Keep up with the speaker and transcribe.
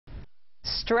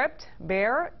Stripped,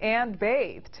 bare, and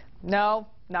bathed. No,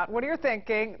 not what you're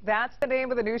thinking. That's the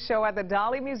name of the new show at the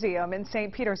Dali Museum in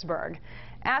St. Petersburg.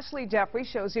 Ashley Jeffrey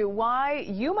shows you why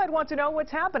you might want to know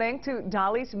what's happening to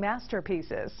Dali's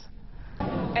masterpieces.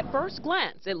 At first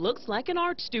glance, it looks like an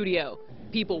art studio.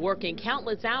 People working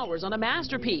countless hours on a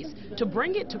masterpiece to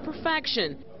bring it to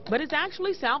perfection. But it's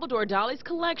actually Salvador Dali's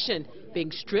collection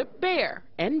being stripped bare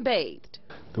and bathed.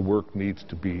 The work needs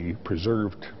to be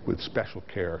preserved with special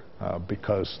care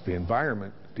because the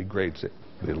environment degrades it.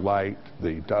 The light,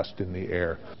 the dust in the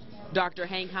air. Dr.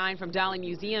 Hank Hine from Dali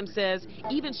Museum says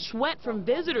even sweat from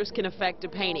visitors can affect a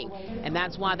painting. And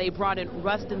that's why they brought in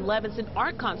Rustin Levinson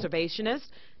art conservationists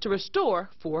to restore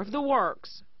 4 of the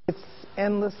works. It's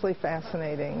endlessly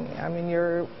fascinating. I mean,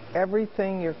 you're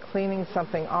cleaning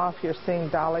something off, you're seeing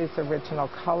Dali's original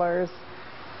colors.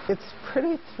 It's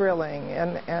pretty thrilling,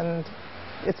 and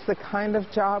it's the kind of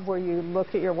job where you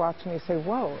look at your watch and you say,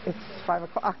 whoa, it's 5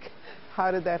 o'clock. How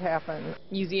did that happen?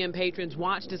 Museum patrons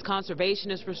watched as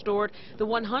conservationists restored the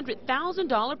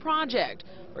 $100,000 project.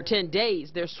 For 10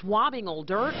 days, they're swabbing old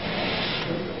dirt,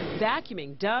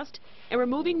 vacuuming dust, and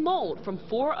removing mold from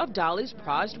 4 of Dali's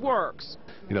prized works.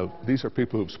 You know, these are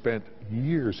people who've spent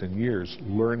years and years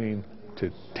learning to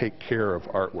take care of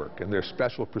artwork, and there's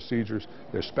special procedures,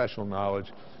 there's special knowledge.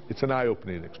 It's an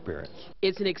eye-opening experience.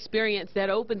 It's an experience that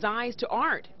opens eyes to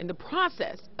art in the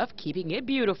process of keeping it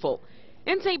beautiful.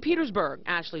 In St. Petersburg,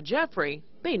 Ashley Jeffrey,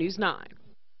 Bay News 9.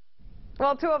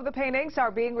 Well, 2 of the paintings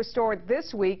are being restored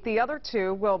this week. The other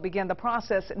 2 will begin the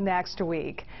process next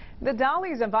week. The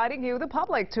Dali is inviting you, the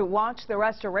public, to watch the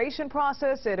restoration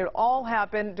process. It'll all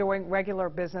happen during regular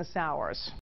business hours.